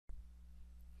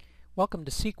Welcome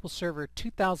to SQL Server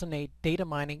 2008 Data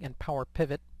Mining and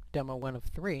PowerPivot Demo 1 of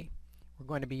 3. We're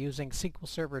going to be using SQL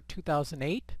Server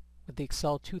 2008 with the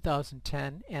Excel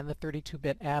 2010 and the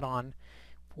 32-bit add-on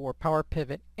for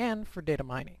PowerPivot and for data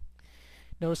mining.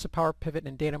 Notice the PowerPivot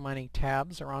and data mining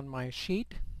tabs are on my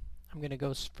sheet. I'm going to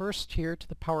go first here to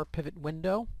the PowerPivot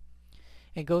window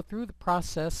and go through the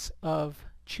process of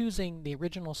choosing the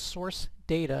original source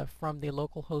data from the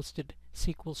local hosted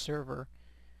SQL Server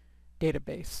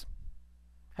database.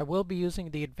 I will be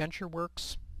using the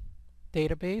AdventureWorks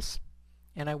database,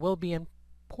 and I will be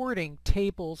importing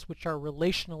tables which are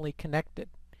relationally connected.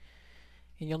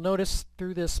 And you'll notice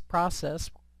through this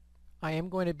process I am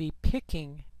going to be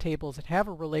picking tables that have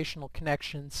a relational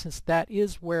connection, since that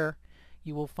is where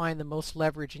you will find the most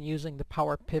leverage in using the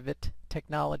PowerPivot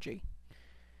technology.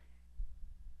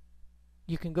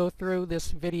 You can go through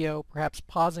this video, perhaps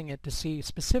pausing it, to see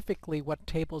specifically what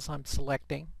tables I'm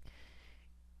selecting.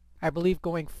 I believe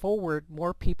going forward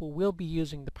more people will be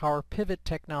using the PowerPivot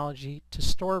technology to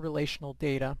store relational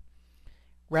data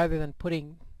rather than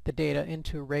putting the data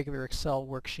into a regular Excel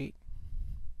worksheet.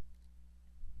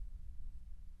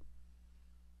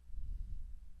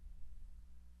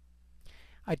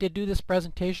 I did do this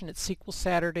presentation at SQL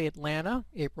Saturday Atlanta,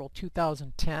 April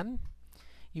 2010.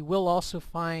 You will also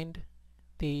find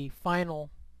the final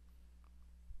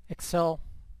Excel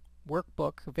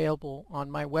workbook available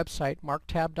on my website,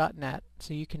 marktab.net,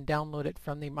 so you can download it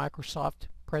from the Microsoft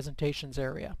Presentations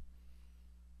area.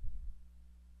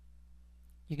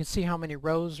 You can see how many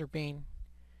rows are being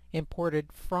imported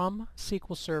from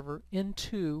SQL Server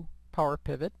into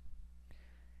PowerPivot.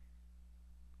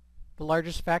 The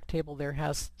largest fact table there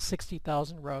has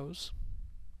 60,000 rows.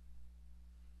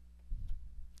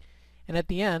 And at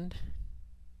the end,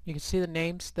 you can see the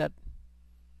names that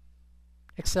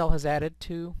Excel has added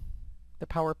to the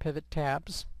PowerPivot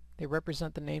tabs. They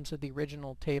represent the names of the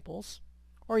original tables,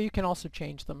 or you can also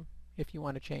change them if you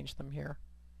want to change them here.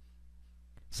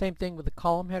 Same thing with the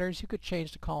column headers. You could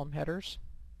change the column headers.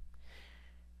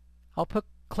 I'll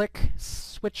click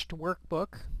Switch to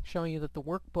Workbook, showing you that the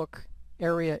workbook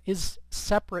area is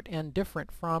separate and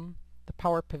different from the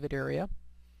PowerPivot area.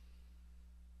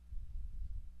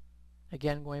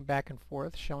 Again, going back and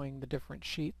forth, showing the different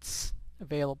sheets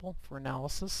available for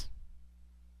analysis.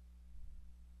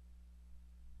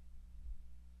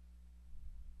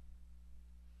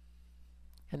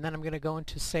 And then I'm going to go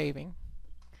into saving.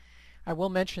 I will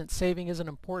mention that saving is an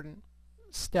important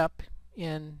step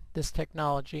in this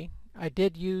technology. I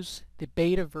did use the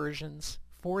beta versions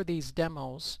for these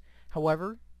demos.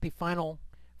 However, the final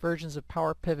versions of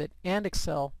PowerPivot and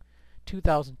Excel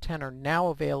 2010 are now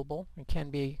available and can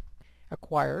be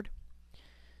acquired.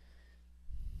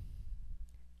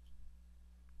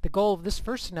 The goal of this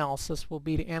first analysis will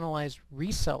be to analyze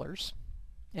resellers,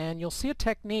 and you'll see a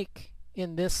technique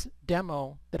in this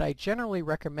demo that I generally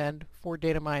recommend for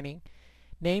data mining,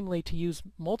 namely to use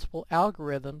multiple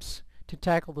algorithms to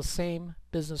tackle the same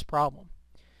business problem.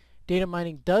 Data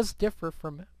mining does differ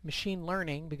from machine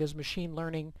learning because machine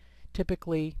learning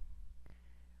typically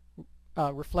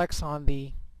reflects on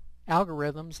the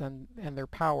algorithms and their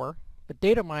power, but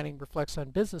data mining reflects on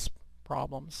business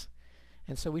problems.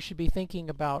 And so we should be thinking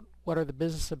about what are the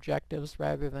business objectives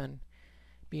rather than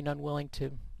being unwilling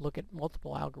to look at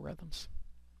multiple algorithms.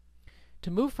 To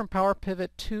move from PowerPivot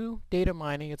to data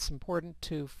mining, it's important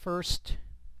to first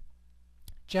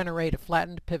generate a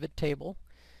flattened pivot table.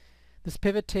 This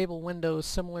pivot table window is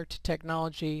similar to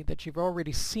technology that you've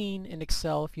already seen in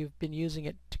Excel if you've been using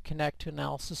it to connect to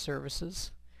analysis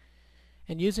services.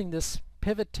 And using this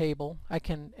pivot table, I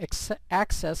can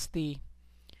access the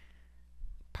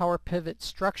PowerPivot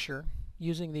structure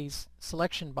using these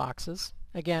selection boxes.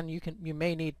 Again, you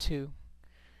may need to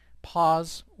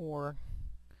pause or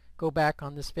go back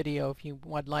on this video if you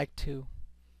would like to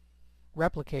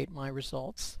replicate my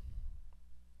results.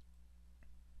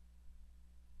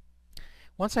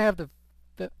 Once I have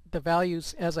the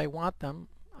values as I want them,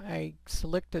 I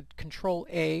selected Control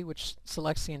A, which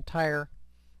selects the entire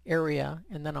area,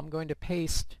 and then I'm going to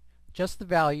paste just the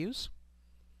values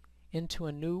into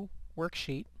a new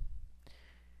worksheet,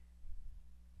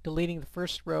 deleting the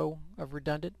first row of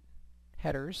redundant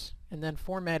headers, and then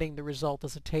formatting the result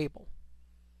as a table.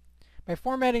 By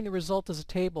formatting the result as a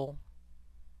table,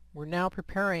 we're now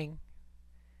preparing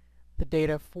the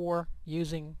data for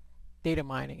using data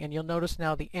mining. And you'll notice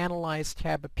now the Analyze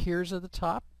tab appears at the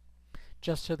top,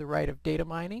 just to the right of data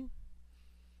mining.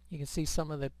 You can see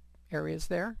some of the areas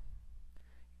there.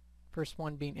 First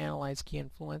one being Analyze Key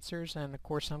Influencers, and of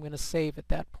course I'm going to save at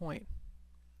that point.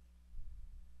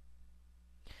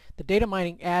 The data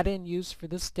mining add-in used for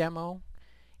this demo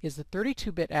is the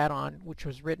 32-bit add-on which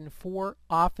was written for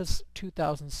Office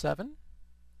 2007,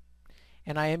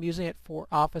 and I am using it for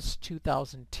Office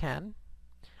 2010.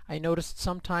 I noticed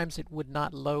sometimes it would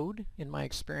not load in my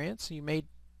experience, so you may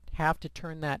have to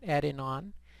turn that add-in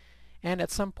on. And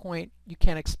at some point you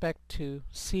can expect to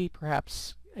see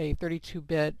perhaps a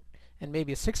 32-bit and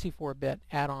maybe a 64-bit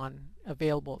add-on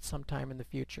available at some time in the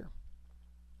future.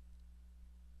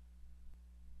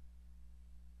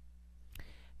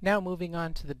 Now moving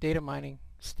on to the data mining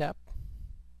step.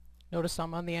 Notice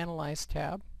I'm on the Analyze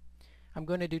tab. I'm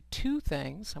going to do two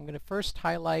things. I'm going to first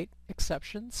highlight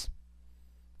exceptions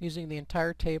using the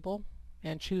entire table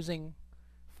and choosing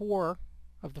 4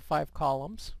 of the 5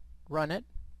 columns. Run it.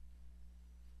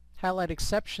 Highlight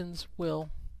exceptions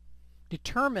will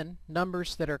determine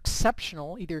numbers that are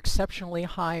exceptional, either exceptionally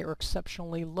high or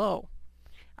exceptionally low.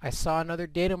 I saw another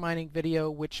data mining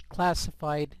video which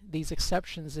classified these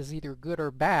exceptions as either good or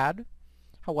bad.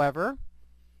 However,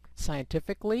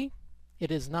 scientifically,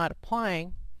 it is not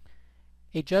applying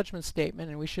a judgment statement,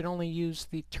 and we should only use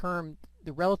the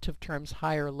relative terms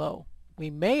high or low. We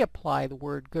may apply the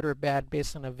word good or bad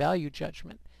based on a value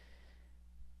judgment,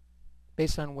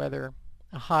 based on whether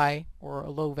a high or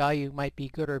a low value might be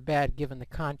good or bad given the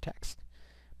context.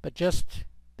 But just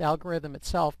the algorithm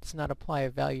itself does not apply a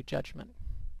value judgment.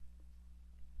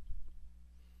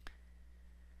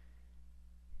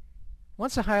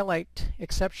 Once the highlight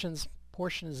exceptions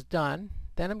portion is done,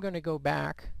 then I'm going to go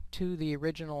back to the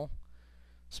original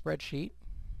spreadsheet,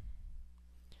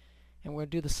 and we'll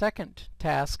do the second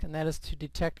task, and that is to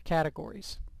detect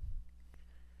categories.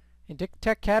 In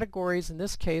detect categories, in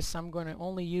this case, I'm going to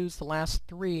only use the last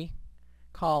 3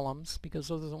 columns because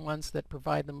those are the ones that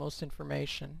provide the most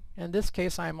information. In this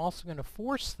case, I'm also going to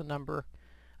force the number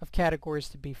of categories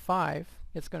to be 5.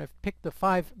 It's going to pick the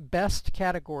 5 best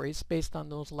categories based on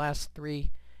those last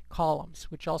 3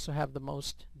 columns, which also have the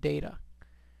most data.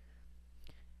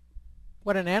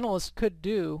 What an analyst could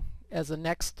do as a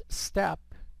next step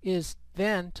is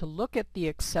then to look at the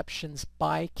exceptions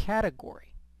by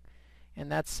category,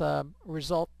 and that's a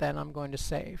result that I'm going to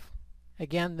save.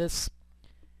 Again, this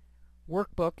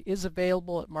workbook is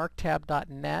available at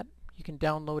marktab.net. You can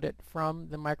download it from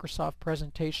the Microsoft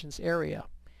Presentations area,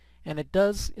 and it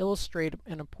does illustrate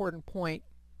an important point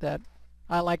that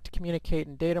I like to communicate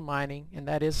in data mining, and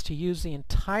that is to use the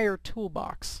entire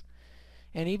toolbox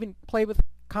and even play with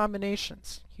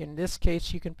combinations. In this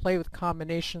case, you can play with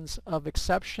combinations of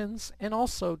exceptions and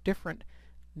also different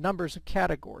numbers of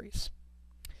categories.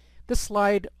 This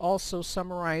slide also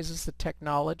summarizes the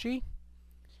technology.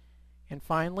 And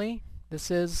finally, this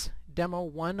is demo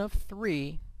 1 of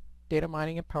 3, data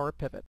mining in PowerPivot.